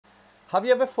Have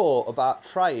you ever thought about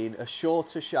trying a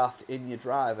shorter shaft in your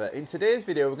driver? In today's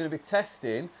video, we're going to be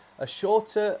testing a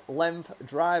shorter length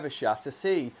driver shaft to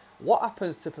see what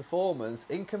happens to performance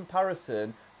in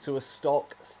comparison to a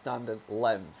stock standard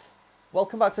length.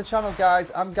 Welcome back to the channel,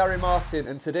 guys. I'm Gary Martin,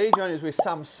 and today joining us with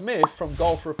Sam Smith from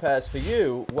Golf Repairs for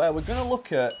You, where we're going to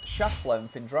look at shaft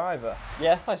length in driver.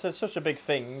 Yeah, like I said, it's such a big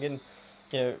thing, and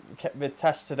you know, the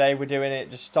test today we're doing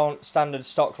it just standard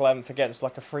stock length against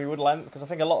like a freewood length, because I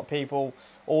think a lot of people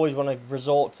always want to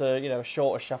resort to, you know, a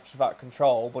shorter shaft without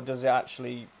control, but does it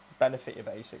actually benefit you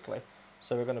basically?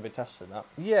 So we're going to be testing that.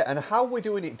 Yeah, and how we're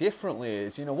doing it differently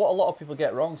is, you know, what a lot of people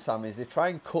get wrong, Sam, is they try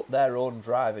and cut their own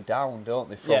driver down, don't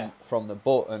they, from the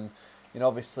butt, and you know,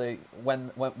 obviously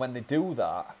when they do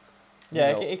that, yeah,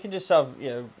 it can just have, you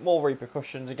know, more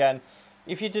repercussions. Again,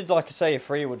 if you did, like I say, a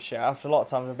freewood shaft, a lot of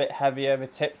times a bit heavier, they're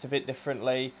tipped a bit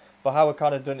differently. But how we've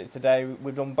kind of done it today,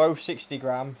 we've done both 60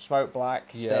 gram, smoke black,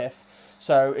 stiff.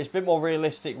 So it's a bit more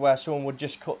realistic where someone would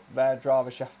just cut their driver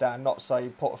shaft down, not say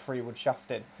put a freewood shaft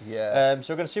in. Yeah.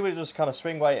 So we're going to see what it does kind of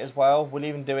swing weight as well. We'll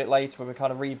even do it later where we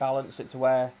kind of rebalance it to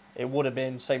where it would have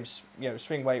been same, you know,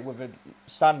 swing weight with a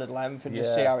standard length, and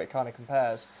just see how it kind of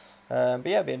compares. But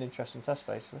yeah, it'd be an interesting test,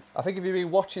 basically. I think if you've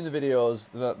been watching the videos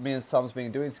that me and Sam's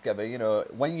been doing together, you know,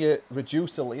 when you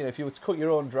reduce the, you know, if you were to cut your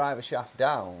own driver shaft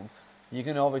down, you're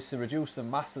going to obviously reduce the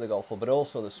mass of the golf club, but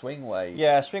also the swing weight.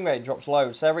 Yeah, swing weight drops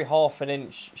loads. So every half an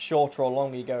inch shorter or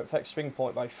longer you go, it affects swing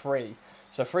point by 3.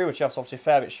 So freewood shaft's obviously a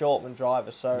fair bit shorter than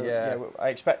driver. So yeah, I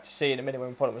expect to see in a minute when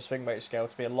we put up a swing weight scale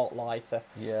to be a lot lighter.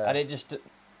 Yeah. And it just,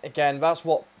 again, that's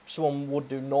what someone would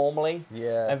do normally.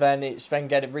 Yeah. And then it's then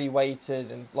get it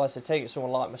reweighted, and like I said, take it to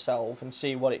someone like myself and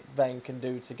see what it then can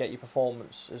do to get your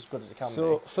performance as good as it can be.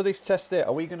 So for this test day,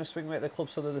 are we going to swing weight the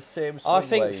club so they're the same swing I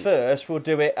think weight? first we'll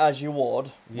do it as you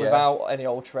would, without any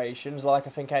alterations, like I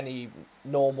think any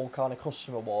normal kind of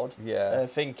customer would. Yeah.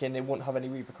 Thinking it wouldn't have any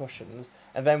repercussions,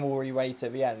 and then we'll reweight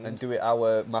at the end. And do it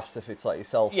our master fits like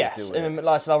yourself yes, would do it. and like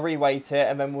I said, I'll reweight it,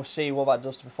 and then we'll see what that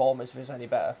does to performance, if it's any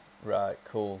better. Right,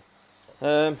 cool.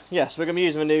 Yeah, so we're going to be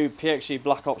using the new PXG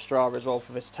Black Ops driver as well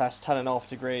for this test, 10.5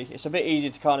 degree. It's a bit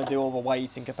easier to kind of do all the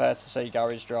weighting compared to, say,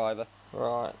 Gary's driver.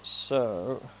 Right,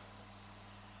 so,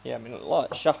 yeah, I mean,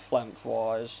 like shaft length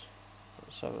wise,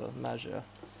 let's have a measure.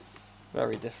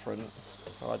 Very different,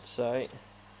 I'd say.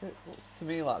 It looks to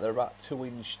me like they're about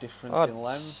 2-inch difference in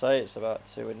length. I'd say it's about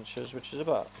 2 inches, which is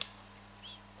about,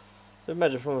 we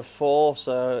measure from a 4,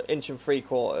 so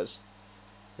 1.75 inches.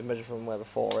 We measure from where the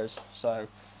 4 is, so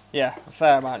yeah, a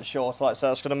fair amount shorter. Like so,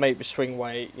 that's going to make the swing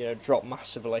weight, you know, drop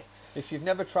massively. If you've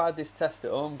never tried this test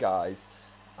at home, guys,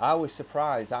 I was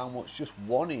surprised how much just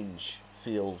 1 inch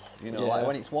feels. You know, like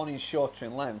when it's 1 inch shorter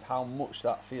in length, how much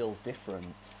that feels different.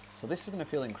 So this is going to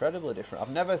feel incredibly different.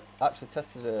 I've never actually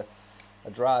tested a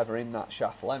driver in that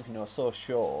shaft length, you know, so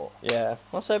short. Yeah,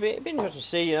 well, so it'd be interesting to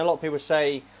see. You know, a lot of people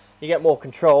say you get more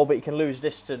control, but you can lose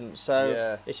distance.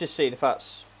 So it's just seeing if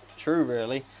that's true,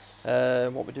 really.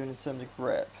 What we're doing in terms of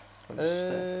grip.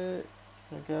 Gonna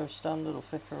go standard or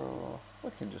thicker, or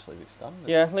we can just leave it standard.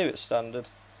 Yeah, leave it standard.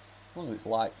 As long as it's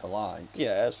like for like.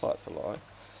 Yeah, it's like for like.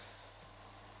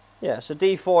 Yeah, so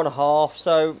D4.5,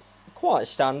 so quite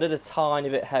standard, a tiny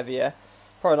bit heavier.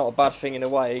 Probably not a bad thing in a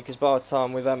way, because by the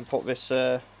time we then put this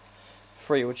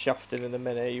freewood shaft in a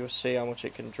minute, you'll see how much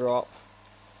it can drop.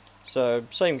 So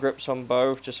same grips on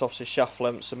both, just obviously shaft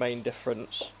length's the main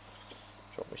difference.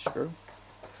 Drop my screw.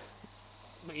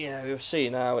 But yeah, you'll see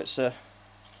now it's be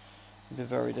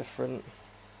very different.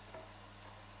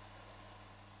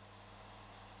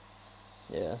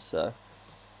 Yeah, so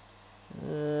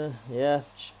yeah,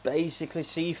 just basically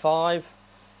C5.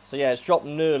 So yeah, it's dropped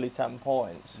nearly 10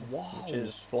 points, which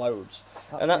is loads.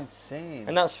 That's insane.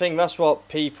 And that's the thing, that's what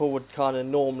people would kind of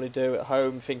normally do at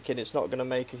home, thinking it's not going to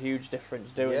make a huge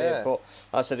difference doing it. But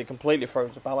like I said, it completely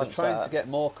throws the balance They're trying to get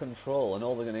more control, and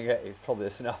all they're going to get is probably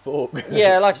a snap hook.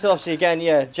 Yeah, like I said, obviously, again,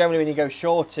 yeah, generally when you go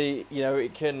shorty, you know,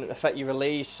 it can affect your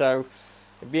release. So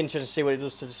it'd be interesting to see what it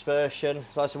does to dispersion.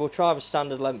 Like I said, we'll try the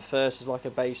standard length first as like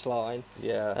a baseline.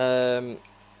 Yeah.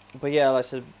 But yeah, like I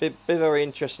said, be very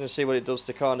interesting to see what it does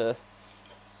to kind of,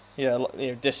 you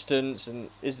know, distance, and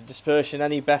is the dispersion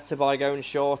any better by going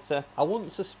shorter? I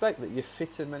wouldn't suspect that you're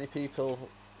fitting many people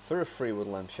through a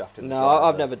freewood length shaft in the No, driver.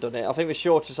 I've never done it. I think the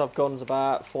shortest I've gone is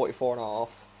about 44.5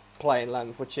 playing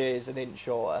length, which is an inch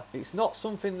shorter. It's not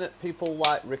something that people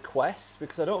like request,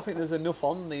 because I don't think there's enough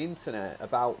on the internet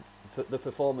about the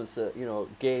performance that, you know,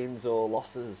 gains or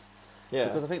losses. Yeah.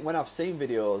 Because I think when I've seen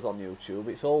videos on YouTube,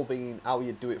 it's all been how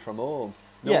you do it from home.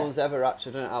 No one's ever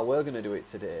actually done it how we're going to do it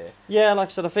today. Yeah, like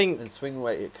I said, I think... And swing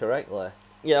weight it correctly.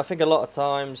 Yeah, I think a lot of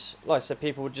times, like I said,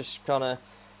 people would just kind of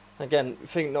Again, I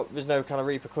think there's no kind of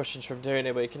repercussions from doing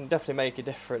it, but it can definitely make a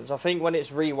difference. I think when it's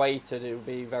reweighted, it will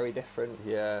be very different.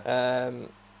 Yeah.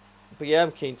 But yeah,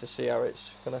 I'm keen to see how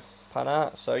it's going to pan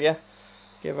out. So yeah,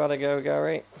 give that a go,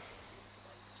 Gary.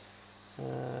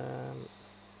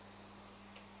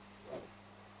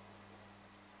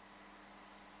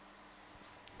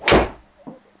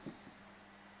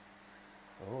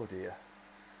 Oh dear.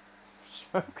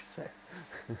 Smoked it.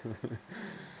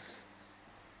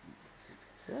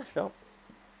 Yeah, sure.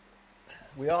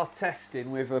 We are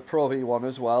testing with a Pro V1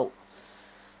 as well.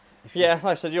 Yeah, like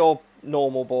I said, your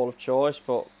normal ball of choice,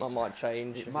 but that might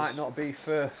change. It might not be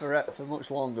for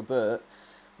much longer, but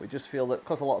we just feel that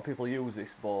because a lot of people use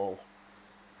this ball,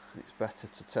 it's better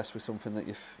to test with something that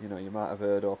you might have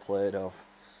heard or played of.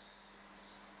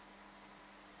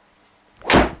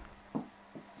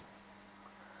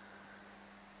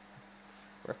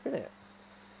 Ripping it.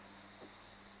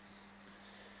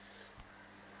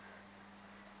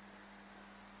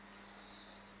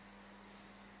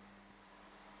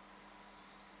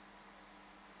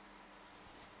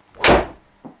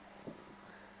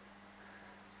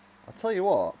 I'll tell you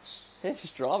what. Yeah,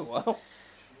 just drive well.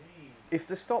 If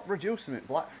they stop reducing it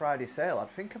Black Friday sale, I'd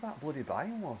think about bloody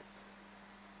buying one.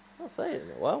 I'll say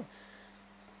it well.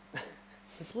 They're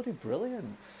bloody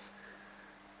brilliant.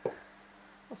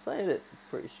 I'll say it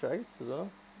pretty straight as well.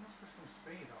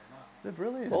 They're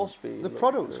brilliant. Ball speed. The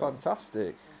product's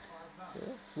fantastic.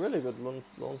 Yeah, really good launch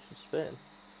and spin.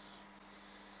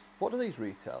 What do these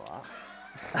retail at?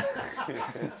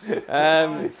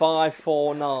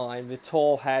 549. The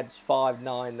tour head's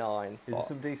 599. Is there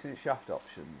some decent shaft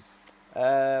options?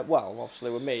 Well, obviously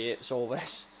with me, it's all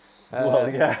this. Well,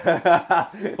 yeah.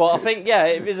 But I think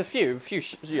there's a few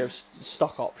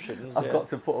stock options. I've got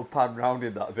to put a pan round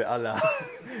in that bit, haven't I?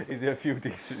 Is there a few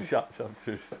decent shaft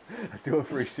options? I do a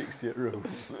 360 at room.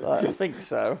 I think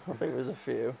so. I think there's a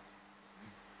few.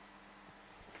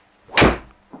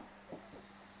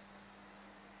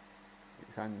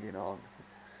 It's hanging on.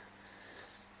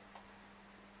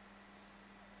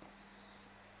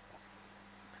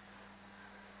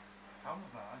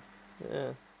 Sounds nice.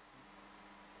 Yeah.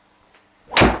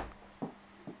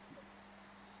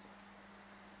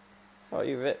 So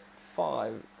you've hit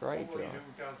 5. Great What will you job. do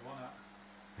with guys want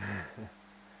it?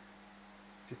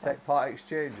 Do you take part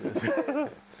exchanges?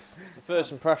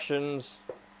 First impressions.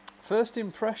 First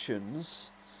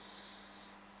impressions.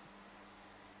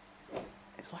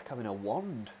 It's like having a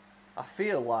wand. I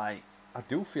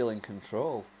do feel in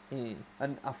control.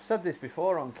 And I've said this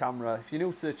before on camera. If you're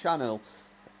new to the channel,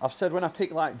 I've said when I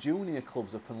pick like junior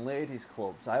clubs up and ladies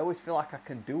clubs, I always feel like I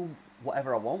can do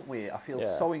whatever I want with it. I feel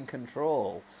so in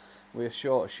control with a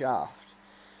short shaft.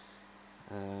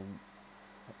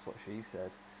 That's what she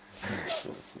said.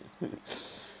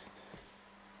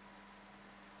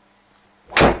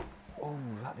 Oh,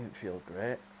 that didn't feel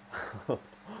great. There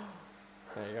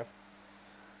you go.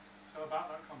 So about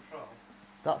that control.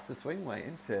 That's the swing weight,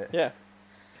 isn't it? Yeah.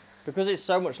 Because it's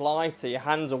so much lighter, your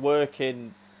hands are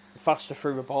working faster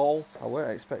through the ball. I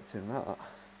weren't expecting that.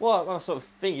 Well, I sort of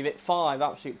think you've hit 5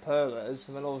 absolute perlers,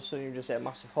 and then all of a sudden you just hit a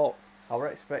massive hook. I were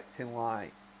expecting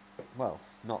well,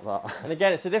 not that. And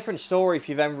again, it's a different story if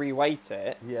you then reweight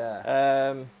it.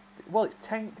 Yeah. Well, it's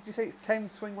 10. Did you say it's 10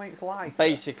 swing weights lighter?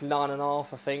 Basically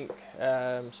 9.5, I think.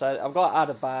 So I've got to add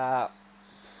about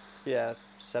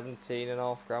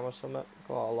 17.5 gram or something.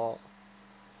 Quite a lot.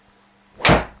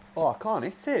 Oh, I can't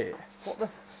hit it. What the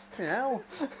fucking hell?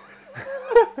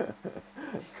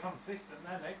 Consistent,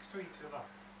 they're next to each other.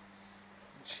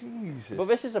 Jesus. But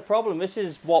this is a problem. This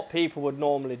is what people would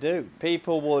normally do.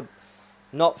 People would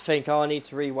not think, I need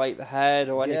to reweight the head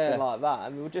or anything like that. I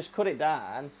mean, we'll just cut it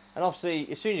down. And obviously,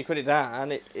 as soon as you cut it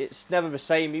down, it's never the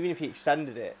same. Even if you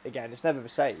extended it again, it's never the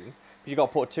same. Because you've got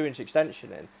to put a 2-inch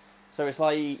extension in. So it's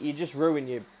like you just ruin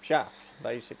your shaft,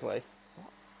 basically.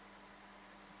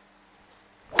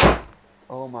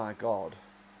 Oh my God.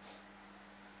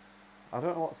 I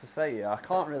don't know what to say here. I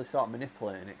can't really start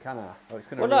manipulating it, can I? Oh, it's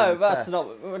going to Well, no, that's not.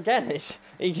 Again,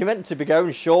 you're meant to be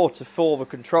going shorter for the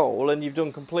control, and you've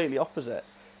done completely opposite.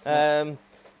 Do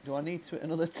I need to hit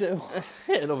another 2?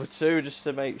 Hit another 2 just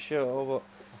to make sure, but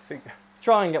I think.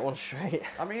 try and get one straight.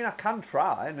 I mean, I can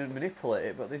try and manipulate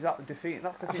it, but that's defeating I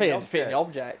think it's defeating the object.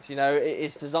 object. You know,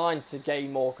 it's designed to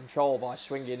gain more control by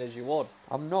swinging as you would.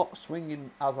 I'm not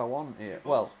swinging as I want it.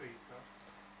 Well,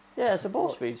 Yeah, it's a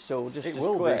ball speed still. Just it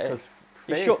will quit. be because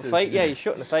you're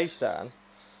shutting the face down.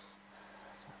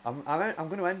 I'm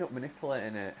going to end up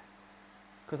manipulating it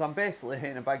because I'm basically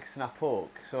hitting a bag snap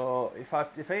hook. So if I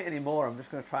hit any more, I'm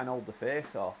just going to try and hold the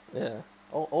face off. Yeah.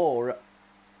 Or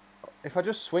if I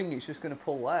just swing, it's just going to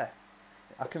pull left.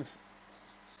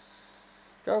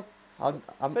 Go.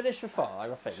 I'm Finish for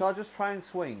 5, I think. Shall I just try and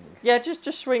swing? Yeah,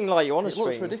 just swing like you want to swing. It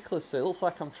looks ridiculous. It looks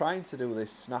like I'm trying to do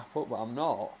this snap up, but I'm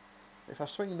not. If I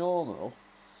swing normal,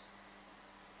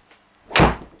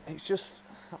 it's just,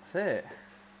 that's it.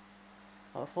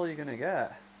 That's all you're going to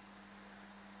get.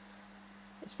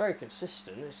 It's very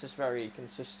consistent. It's just very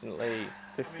consistently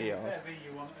 50 yards. If ever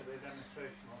you wanted a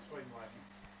demonstration on swing weight.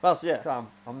 That's, yeah. Sam,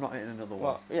 I'm not hitting another one.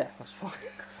 Well, yeah, that's fine.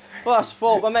 Well, that's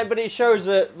 4. I mean, but it shows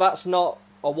that that's not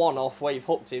a one-off where you've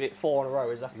hooked it. You hit 4 in a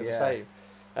row, exactly the same.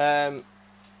 And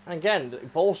again, the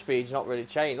ball speed's not really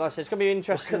changed. Like I said, it's going to be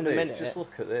interesting in a minute. Just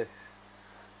look at this.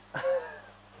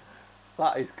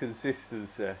 That is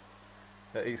consistency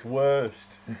at its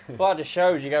worst. Well, that just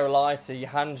shows you go lighter, your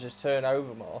hands just turn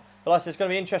over more. But like I said, it's going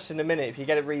to be interesting in a minute if you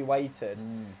get it re-weighted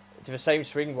to the same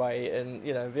swing weight, and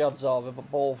you know the odds are the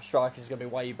ball striking is going to be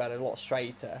way better, a lot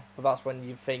straighter. But that's when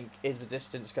you think, is the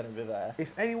distance going to be there?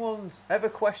 If anyone's ever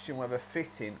questioned whether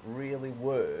fitting really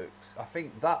works, I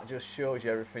think that just shows you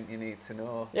everything you need to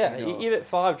know. Yeah, you hit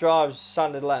 5 drives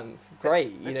standard length,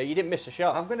 great. You know, you didn't miss a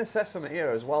shot. I'm going to say something here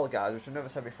as well, guys, which I've never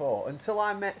said before. Until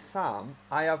I met Sam,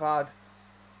 I have had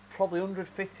probably 100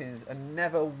 fittings and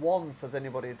never once has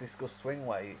anybody discussed swing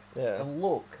weight. Yeah. And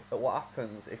look at what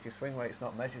happens if your swing weight's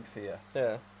not measured for you.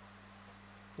 Yeah.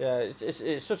 Yeah,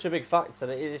 it's such a big factor.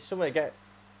 It's something to get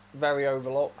very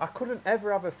overlooked. I couldn't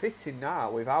ever have a fitting now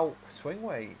without swing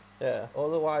weight. Yeah.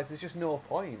 Otherwise, there's just no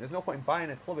point. There's no point in buying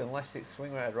a club unless it's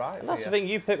swing weight right. And that's the thing.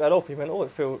 You picked that up. You went, oh,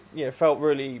 it felt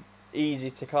really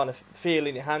easy to kind of feel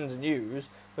in your hands and use.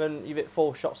 When you've hit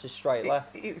 4 shots is straight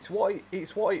left. It's what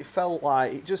it felt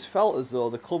like. It just felt as though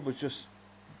the club was just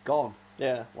gone.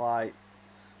 Yeah. Like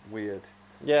weird.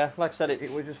 Yeah, like I said, it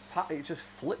was just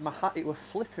flipped my hat. It was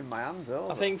flipping my hands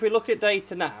over. I think if we look at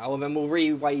data now and then we'll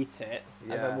re-weight it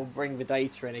Yeah. and then we'll bring the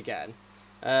data in again.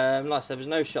 Like I said, there's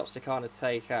no shots to kind of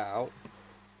take out.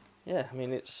 Yeah, I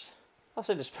mean I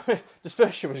said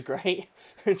dispersion was great.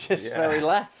 Just very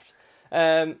left.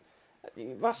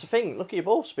 That's the thing. Look at your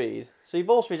ball speed. So your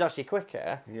ball speed's actually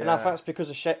quicker, and that's because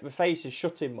the face is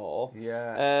shutting more.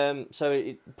 Yeah. So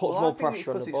it puts more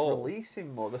pressure on the ball. It's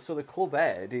releasing more. So the club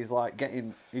head is like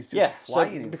just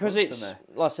flying. So because it's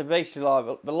like so basically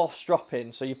like the loft's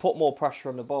dropping, so you put more pressure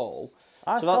on the ball.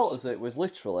 I felt as it was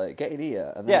literally getting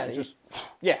here, and then it was just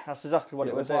that's exactly what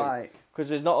it was like, because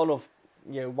there's not enough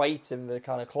weight in the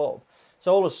kind of club.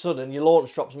 So all of a sudden your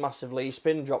launch drops massively, your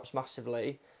spin drops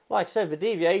massively. Like I said, the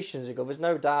deviations are good. There's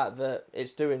no doubt that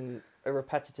it's doing a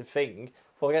repetitive thing.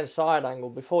 But again, side angle,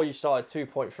 before you started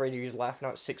 2.3 degrees left, now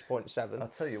it's 6.7. I'll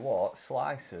tell you what,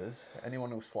 slicers, anyone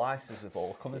who slices the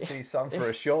ball, come and see Sam for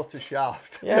a shorter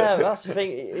shaft. Yeah, that's the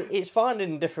thing. It's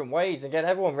finding different ways. Again,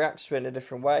 everyone reacts to it in a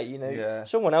different way. You know,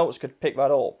 someone else could pick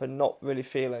that up and not really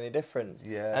feel any difference.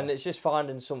 Yeah. And it's just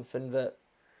finding something that,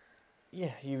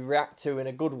 you react to in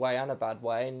a good way and a bad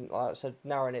way. And like I said,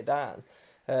 narrowing it down.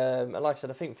 And like I said,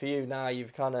 I think for you now,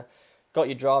 you've kind of got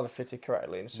your driver fitted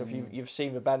correctly and stuff. You've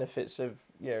seen the benefits of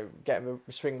getting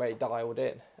the swing weight dialed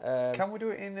in. Can we do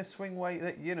it in the swing weight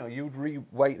that you'd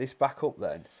re-weight this back up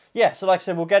then? Yeah. So like I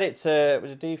said, we'll get it to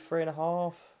was it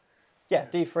D3.5? Yeah,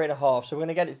 D3.5. So we're going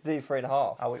to get it to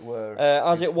D3.5. How it were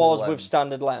as it was with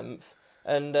standard length,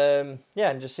 and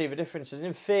and just see the differences.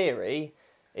 In theory,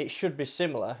 it should be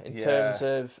similar in terms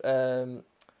of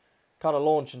kind of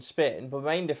launch and spin, but the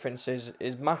main difference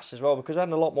is mass as well, because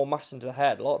adding a lot more mass into the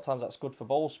head, a lot of times that's good for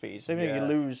ball speed. So even if you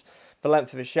lose the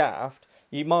length of the shaft,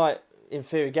 you might, in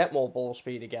theory, get more ball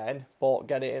speed again, but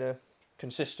get it in a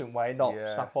consistent way, not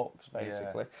snap ups,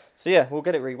 basically. So yeah, we'll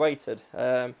get it re-weighted.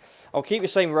 I'll keep the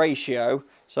same ratio,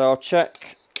 so I'll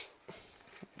check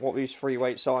what these 3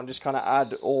 weights are and just kind of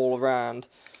add all around,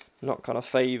 not kind of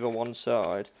favour one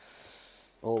side.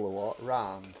 All the what?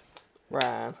 Round.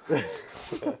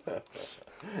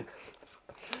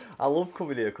 I love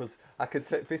coming here because I can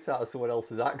take piss out of someone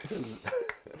else's accent.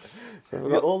 So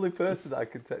the only person that I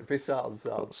can take piss out of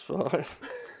Sam. That's fine.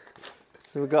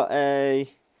 So we've got so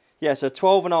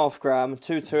 12.5 gram,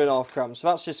 2.5 grams. So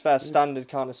that's just their standard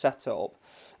kind of setup.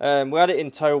 We had it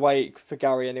in toe weight for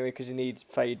Gary anyway because he needs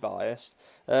fade biased.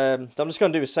 So I'm just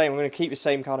going to do the same. I'm going to keep the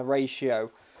same kind of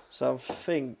ratio. So I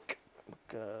think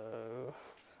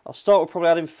I'll start with probably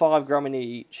adding 5 gram in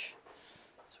each.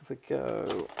 So if we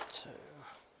go to...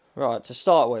 Right, to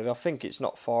start with, I think it's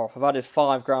not far off. I've added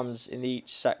 5 grams in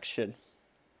each section.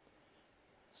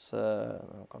 So,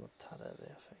 I've got a tad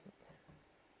heavy, I think.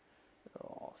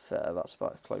 Oh, fair, that's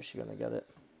about as close you're going to get it.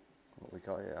 What we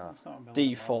got here?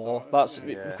 D4. That's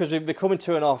because we're coming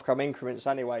 2.5 gram increments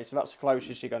anyway, so that's the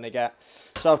closest you're going to get.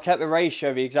 So I've kept the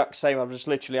ratio the exact same. I've just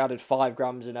literally added 5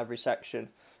 grams in every section.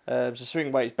 So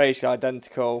swing weight is basically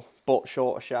identical, but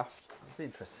shorter shaft. be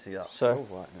interested to see how it So-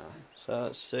 feels like now. So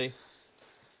let's see.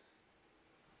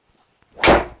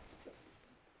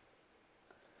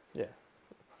 Yeah,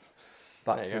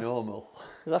 Back There you to go. normal.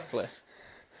 exactly.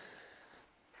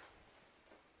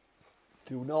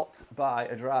 Do not buy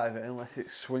a driver unless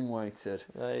it's swing weighted.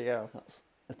 There you go. That's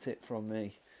a tip from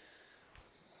me.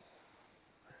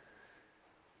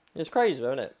 It's crazy,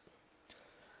 isn't it?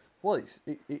 Well,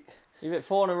 You hit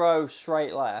 4 in a row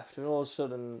straight left, and all of a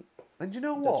sudden, and you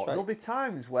know That's what? right. There'll be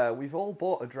times where we've all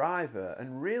bought a driver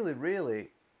and really, really,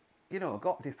 you know,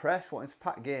 got depressed wanting to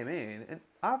pack game in. And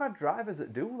I've had drivers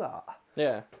that do that.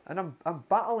 yeah. And I'm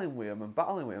battling with them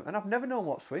and I've never known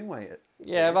what swing weight it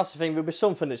Yeah, is. that's the thing. There'll be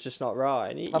something that's just not right.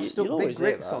 And I've you'll stuck always big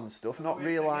hear grits that. on stuff, The not weird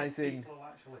thing is realising. people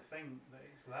actually think that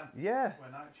it's them. Yeah.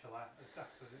 When actually, as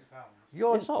daft as it sounds.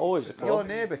 Your, It's not always a your club.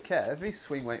 neighbour Kev, his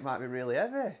swing weight might be really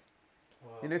heavy.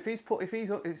 Well, You know, if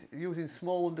he's using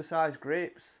small undersized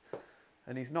grips,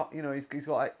 and he's not, you know, he's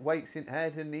got like weights in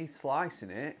head and he's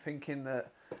slicing it, thinking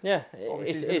that Yeah,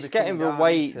 Obviously he's gonna it's be getting coming the down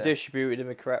weight into- distributed in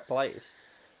the correct place.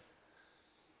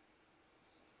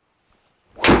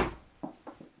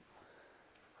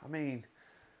 I mean,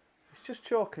 it's just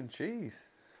chalk and cheese.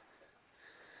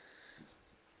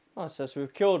 Oh, so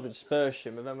we've cured the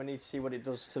dispersion, but then we need to see what it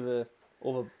does to the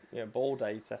other ball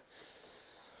data.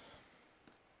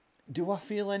 Do I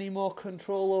feel any more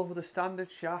control over the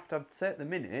standard shaft? I'd say at the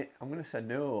minute, I'm going to say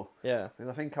no. Yeah, Because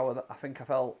I think I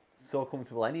felt so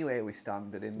comfortable anyway with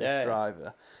standard in this Yeah.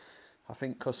 driver. I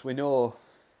think because we know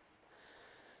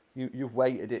you've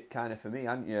weighted it kind of for me,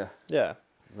 haven't you? yeah.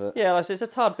 That Yeah, like I say, it's a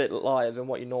tad bit lighter than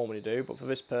what you normally do, but for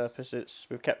this purpose,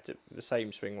 we've kept it the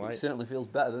same swing it weight. certainly feels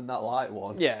better than that light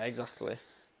one. Yeah, exactly.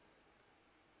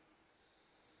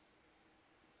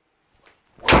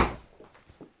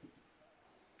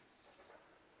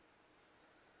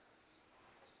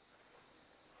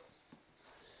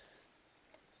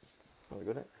 Very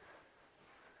good, it.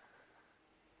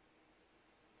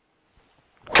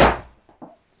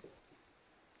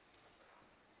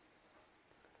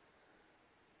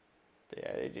 Yeah,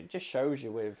 it just shows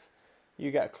you with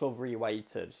you get a club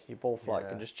reweighted, your ball flight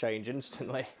can Yeah. just change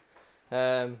instantly.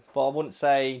 But I wouldn't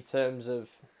say in terms of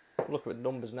look at the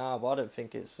numbers now, but I don't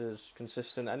think it's as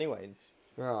consistent anyway.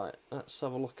 Right, let's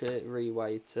have a look at it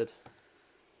reweighted.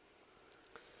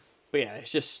 But yeah,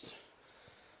 it's just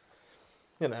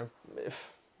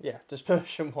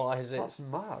dispersion wise, That's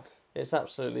mad. it's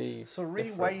absolutely So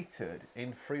different. reweighted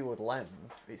in freeward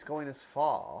length, it's going as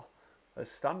far as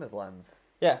standard length.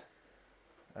 Yeah,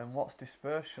 And what's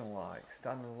dispersion like?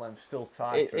 Standard length still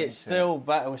tighter. it's isn't still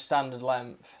better with standard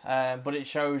length, but it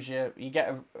shows you get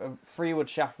a freeward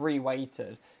shaft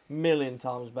reweighted, million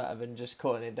times better than just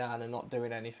cutting it down and not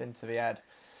doing anything to the head.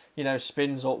 You know,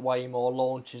 spins up way more,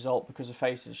 launches up because the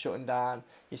face is shutting down.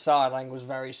 Your side angle was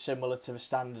very similar to the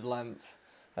standard length.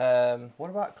 What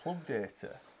about club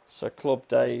data? So club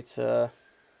data.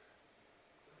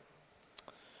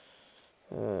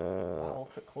 Oh,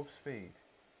 look at club speed.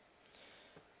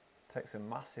 Takes a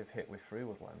massive hit with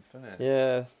freeward length, doesn't it?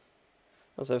 Yeah,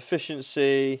 that's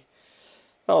efficiency.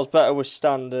 That was better with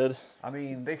standard, I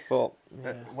mean, this but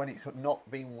yeah. when it's not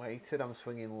being weighted, I'm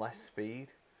swinging less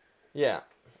speed. Yeah.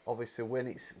 Obviously, when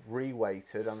it's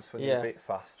reweighted, I'm swinging Yeah. a bit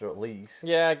faster at least.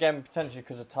 Yeah, again, potentially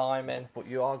because of timing. But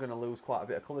you are going to lose quite a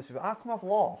bit of club speed. But how come I've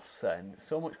lost then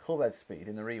so much club head speed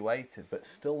in the reweighted, but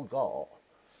still got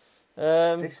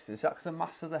distance? Is that because of the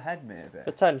mass of the head, maybe?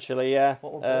 Potentially, yeah.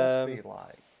 What would ball speed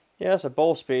like? Yeah, so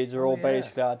ball speeds are Oh, all yeah.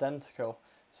 basically identical.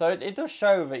 So it does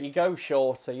show that you go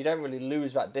shorter, you don't really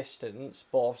lose that distance,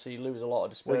 but obviously you lose a lot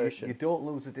of Well, dispersion. you don't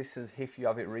lose the distance if you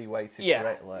have it reweighted yeah,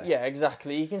 correctly. yeah,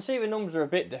 exactly. You can see the numbers are a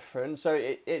bit different, so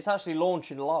it's actually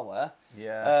launching lower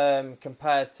Yeah.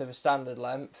 compared to the standard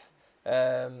length.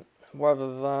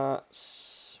 Whether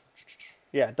that's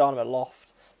dynamite loft.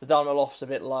 The dynamite loft's a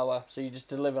bit lower, so you just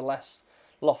deliver less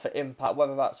loft at impact.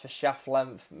 Whether that's for shaft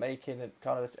length making a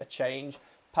kind of a change.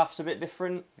 Path's a bit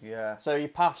different, Yeah. so your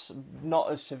path's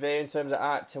not as severe in terms of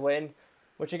out to in,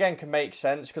 which again can make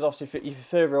sense because obviously if you're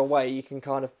further away, you can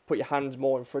kind of put your hands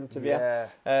more in front of Yeah.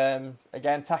 you.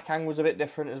 Again, tack angle's a bit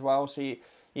different as well, so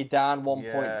you're down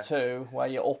 1.2 where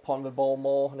you're up on the ball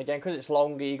more, and again because it's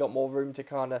longer, you got more room to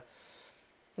kind of,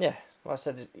 like I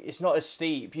said, it's not as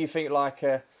steep. You think like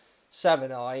a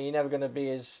 7-eye, you're never going to be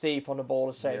as steep on the ball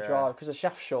as say a Yeah. drive because the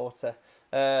shaft's shorter.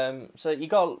 So you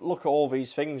got to look at all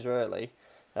these things really.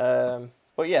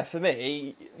 But yeah, for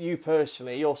me, you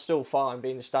personally, you're still fine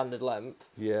being the standard length.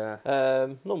 Yeah.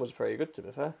 Numbers are pretty good to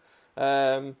be fair.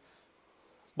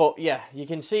 But But yeah, you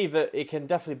can see that it can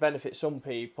definitely benefit some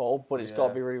people, but it's got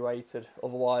to be reweighted.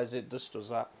 Otherwise, it just does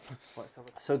that.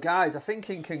 So guys, I think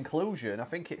in conclusion, I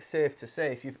think it's safe to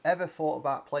say if you've ever thought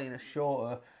about playing a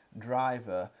shorter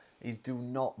driver, is do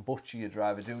not butcher your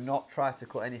driver. Do not try to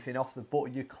cut anything off the butt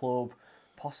of your club.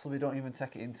 Possibly don't even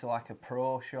take it into like a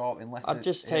pro shop unless I'd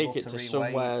just take it to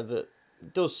somewhere that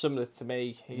does similar to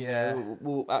me. You know,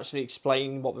 will actually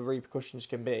explain what the repercussions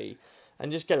can be,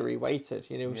 and just get it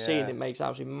reweighted. You know, we've seen it makes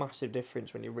absolutely massive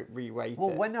difference when you reweight it. Well,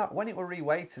 when it were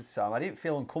reweighted, Sam, I didn't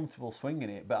feel uncomfortable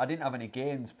swinging it, but I didn't have any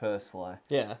gains personally.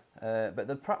 Yeah. But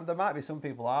there might be some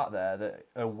people out there that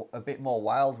are a bit more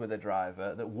wild with a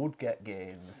driver that would get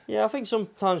gains. Yeah, I think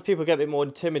sometimes people get a bit more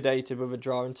intimidated with a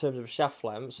driver in terms of shaft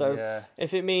length. So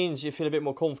if it means you feel a bit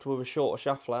more comfortable with a shorter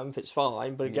shaft length, it's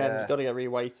fine. But again, you've got to get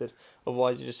reweighted.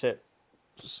 Otherwise, you just hit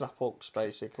snap hooks,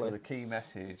 basically. So the key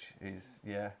message is,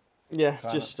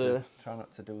 try not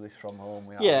to do this from home.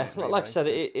 Like I said,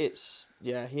 it's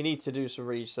you need to do some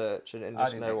research and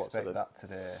just know what to do. I didn't expect that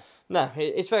today. No,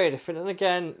 it's very different. And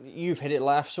again, you've hit it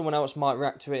left. Someone else might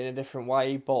react to it in a different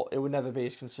way, but it would never be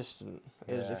as consistent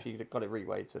as if you got it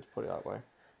reweighted, put it that way.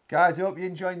 Guys, I hope you're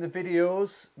enjoying the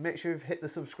videos. Make sure you've hit the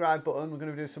subscribe button. We're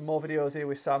going to do some more videos here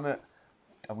with Sam at,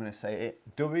 I'm going to say it,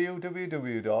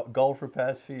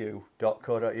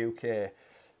 www.golfrepairsforyou.co.uk,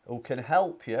 who can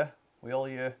help you with all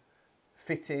your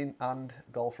fitting and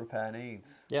golf repair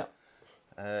needs. Yeah.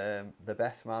 The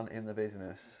best man in the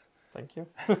business. Thank you.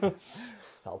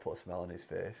 That'll put a smile on his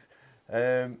face.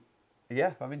 I've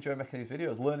enjoyed making these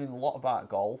videos, learning a lot about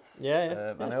golf.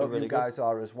 I hope really you guys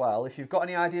are as well. If you've got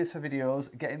any ideas for videos,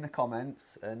 get in the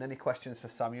comments, and any questions for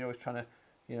Sam. You're always trying to,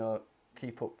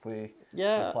 keep up with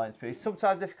replying to people. It's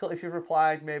sometimes difficult if you've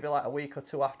replied maybe like a week or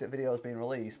two after the video's been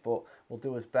released, but we'll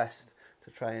do our best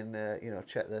to try and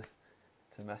check the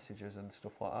messages and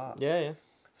stuff like that. Yeah.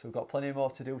 So we've got plenty more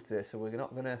to do today, so we're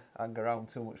not going to hang around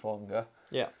too much longer.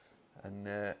 Yeah. And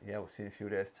we'll see you in a few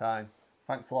days' time.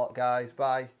 Thanks a lot, guys.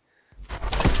 Bye.